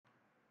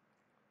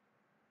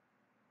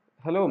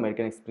Hello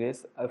American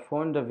Express, I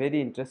found a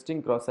very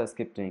interesting cross-site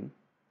scripting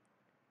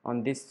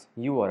on this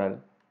URL.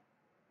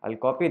 I'll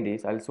copy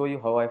this, I'll show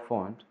you how I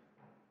found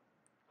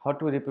how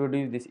to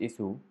reproduce this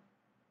issue,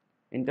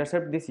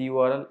 intercept this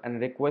URL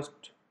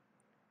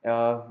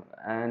uh,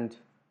 and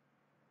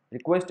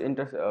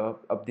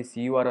of this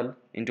URL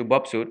into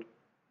Bobsuit.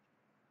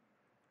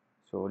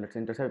 So let's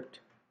intercept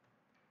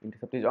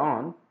is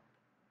on,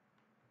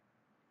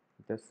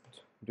 just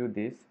do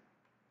this.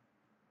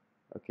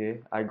 Okay,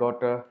 I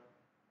got a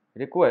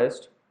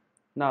request.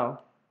 Now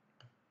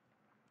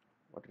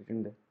what is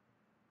in there?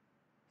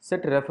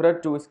 Set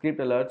referrer to script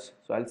alerts.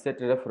 So I'll set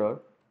referrer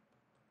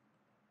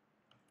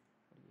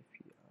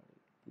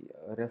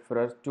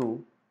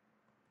to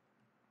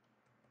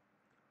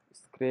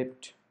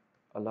script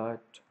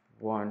alert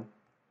 1,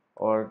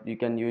 or you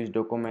can use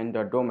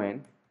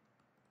document.domain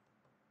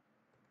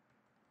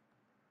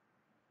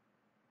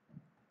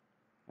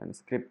and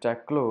script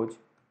tag close.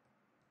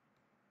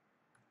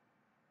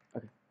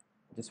 Okay,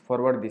 just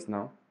forward this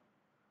now.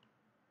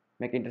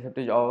 Make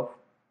interceptage off.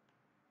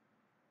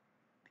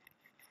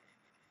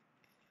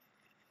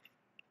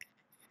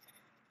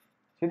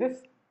 See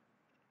this?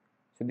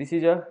 So this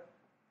is a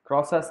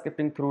cross-site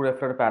scripting through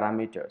referrer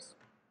parameters.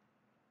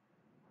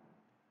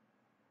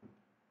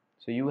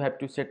 So you have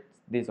to set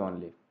this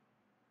only.